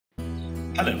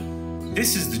Hello,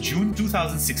 this is the June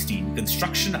 2016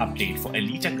 construction update for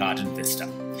Elita Garden Vista,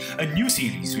 a new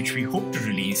series which we hope to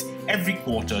release every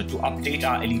quarter to update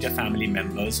our Elita family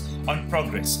members on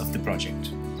progress of the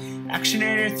project. Action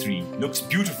Area 3 looks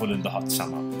beautiful in the hot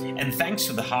summer, and thanks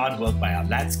to the hard work by our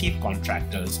landscape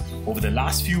contractors over the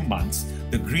last few months,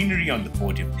 the greenery on the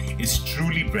podium is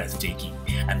truly breathtaking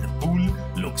and the pool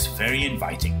looks very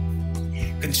inviting.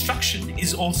 Construction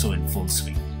is also in full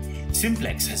swing.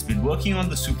 Simplex has been working on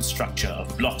the superstructure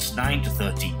of blocks 9 to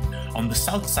 13 on the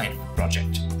south side of the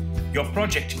project. Your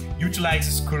project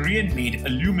utilizes Korean-made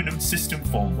aluminum system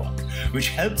formwork, which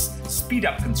helps speed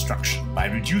up construction by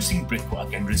reducing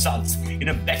brickwork and results in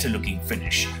a better-looking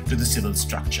finish to the civil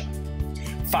structure.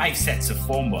 5 sets of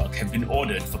formwork have been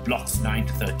ordered for blocks 9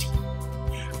 to 13.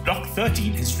 Block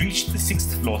 13 has reached the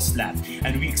 6th floor slab,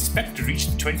 and we expect to reach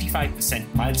the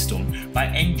 25% milestone by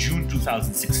end June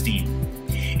 2016.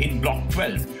 In Block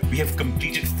 12, we have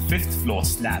completed the 5th floor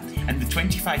slab, and the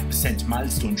 25%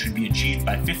 milestone should be achieved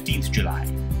by 15th July.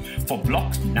 For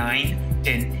Blocks 9,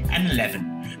 10 and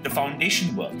 11, the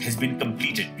foundation work has been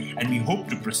completed, and we hope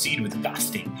to proceed with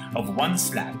casting of one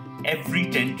slab every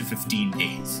 10 to 15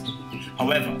 days.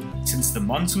 However, since the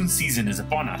monsoon season is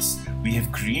upon us, we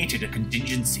have created a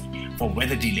contingency for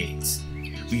weather delays.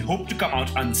 We hope to come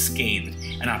out unscathed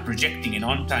and are projecting an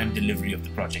on-time delivery of the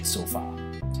project so far.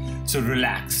 So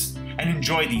relax and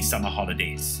enjoy these summer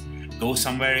holidays. Go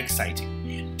somewhere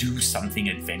exciting. Do something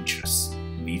adventurous.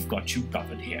 We've got you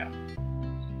covered here.